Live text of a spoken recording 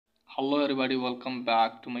Hello everybody, welcome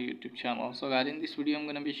back to my YouTube channel. So guys, in this video I'm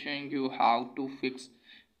gonna be showing you how to fix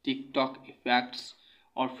TikTok effects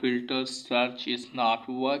or filters search is not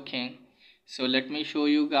working. So let me show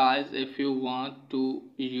you guys. If you want to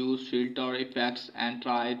use filter effects and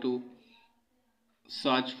try to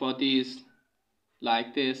search for these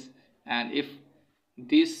like this, and if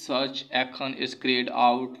this search icon is grayed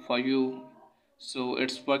out for you, so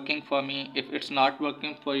it's working for me. If it's not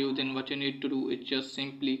working for you, then what you need to do is just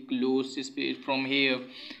simply close this page from here.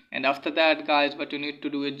 And after that guys, what you need to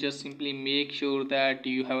do is just simply make sure that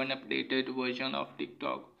you have an updated version of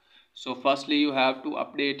TikTok. So firstly you have to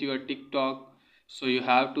update your TikTok. So you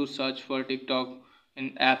have to search for TikTok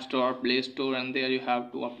in App Store or Play Store, and there you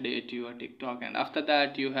have to update your TikTok. And after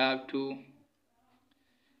that you have to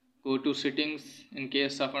go to settings. In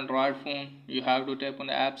case of Android phone, you have to tap on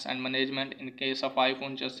apps and management. In case of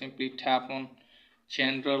iPhone, just simply tap on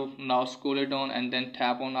general. Now scroll it down and then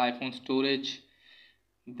tap on iPhone storage,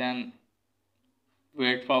 then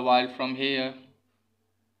wait for a while from here.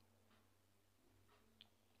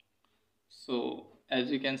 So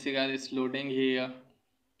as you can see guys, it's loading here.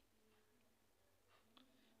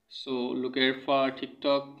 So look at for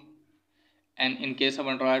TikTok. And in case of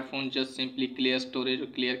Android phone, just simply clear storage or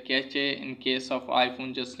clear cache. In case of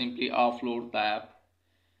iPhone, just simply offload the app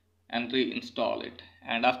and reinstall it.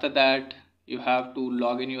 And after that you have to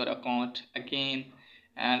log in your account again.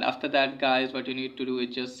 And after that guys, what you need to do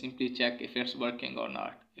is just simply check if it's working or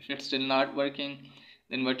not. If it's still not working,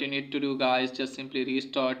 then what you need to do guys, just simply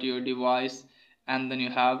restart your device, and then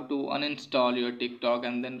you have to uninstall your TikTok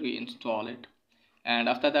and then reinstall it. And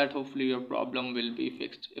after that hopefully your problem will be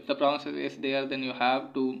fixed. If the problem is there, then you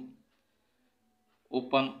have to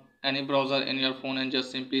open any browser in your phone and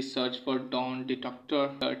just simply search for down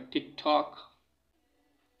detector TikTok.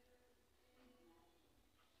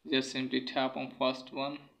 Just simply tap on first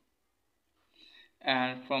one,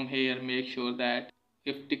 and from here make sure that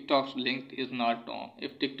if TikTok's link is not on.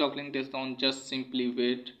 If TikTok link is on, just simply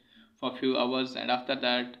wait for a few hours, and after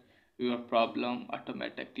that your problem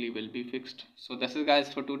automatically will be fixed. So this is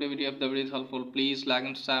guys for today video. If the video is helpful, please like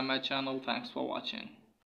and subscribe my channel. Thanks for watching.